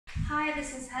Hi,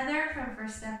 this is Heather from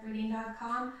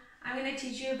firststepreading.com. I'm going to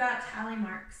teach you about tally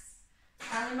marks.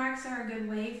 Tally marks are a good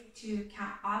way to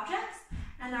count objects,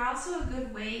 and they're also a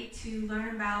good way to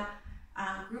learn about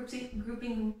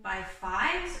grouping by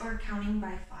fives or counting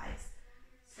by fives.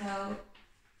 So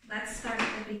let's start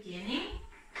at the beginning.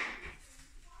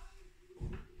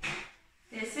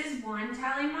 This is one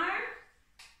tally mark.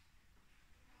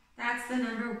 That's the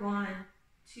number 1.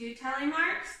 2 tally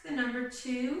marks, the number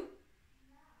 2.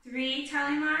 3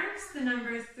 tally marks, the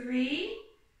number 3.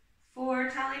 4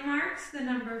 tally marks, the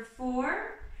number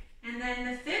 4. And then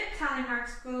the 5th tally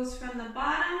marks goes from the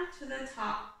bottom to the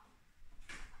top.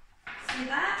 See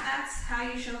that? That's how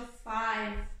you show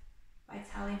 5 by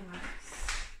tally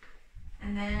marks.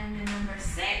 And then the number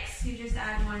 6, you just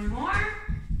add one more.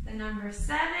 The number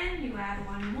 7, you add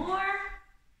one more.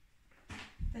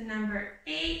 The number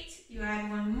 8, you add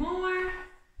one more.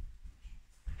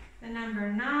 The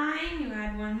number 9, you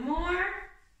add one more.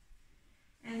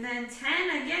 And then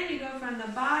 10, again, you go from the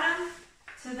bottom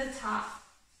to the top.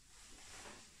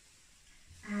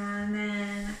 And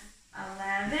then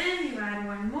 11, you add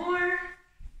one more.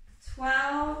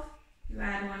 12, you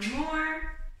add one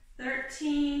more.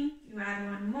 13, you add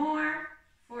one more.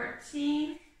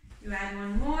 14, you add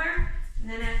one more. And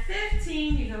then at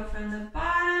 15, you go from the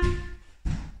bottom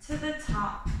to the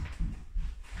top.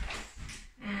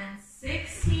 And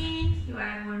 16, you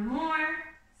add one more.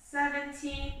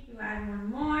 17, you add one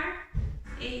more.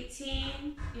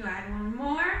 18, you add one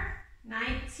more.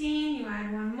 19, you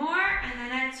add one more. And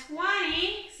then at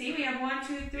 20, see we have 1,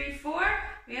 2, 3, 4.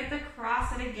 We have to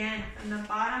cross it again from the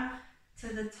bottom to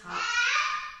the top.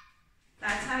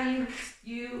 That's how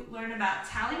you learn about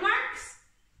tally marks.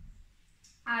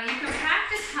 You can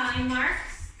practice tally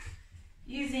marks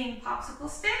using popsicle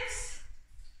sticks.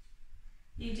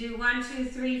 You do 1, 2,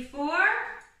 3, 4,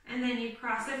 and then you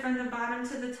cross it from the bottom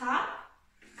to the top.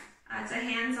 It's a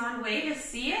hands-on way to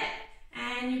see it,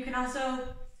 and you can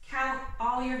also count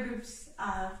all your groups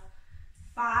of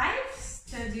 5s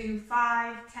to do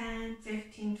 5, 10,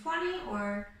 15, 20,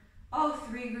 or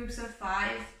 3 groups of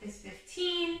 5 is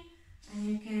 15, and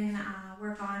you can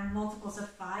work on multiples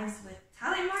of 5s with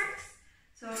tally marks.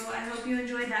 So I hope you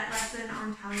enjoyed that lesson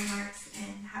on tally marks,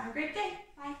 and have a great day.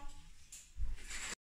 Bye.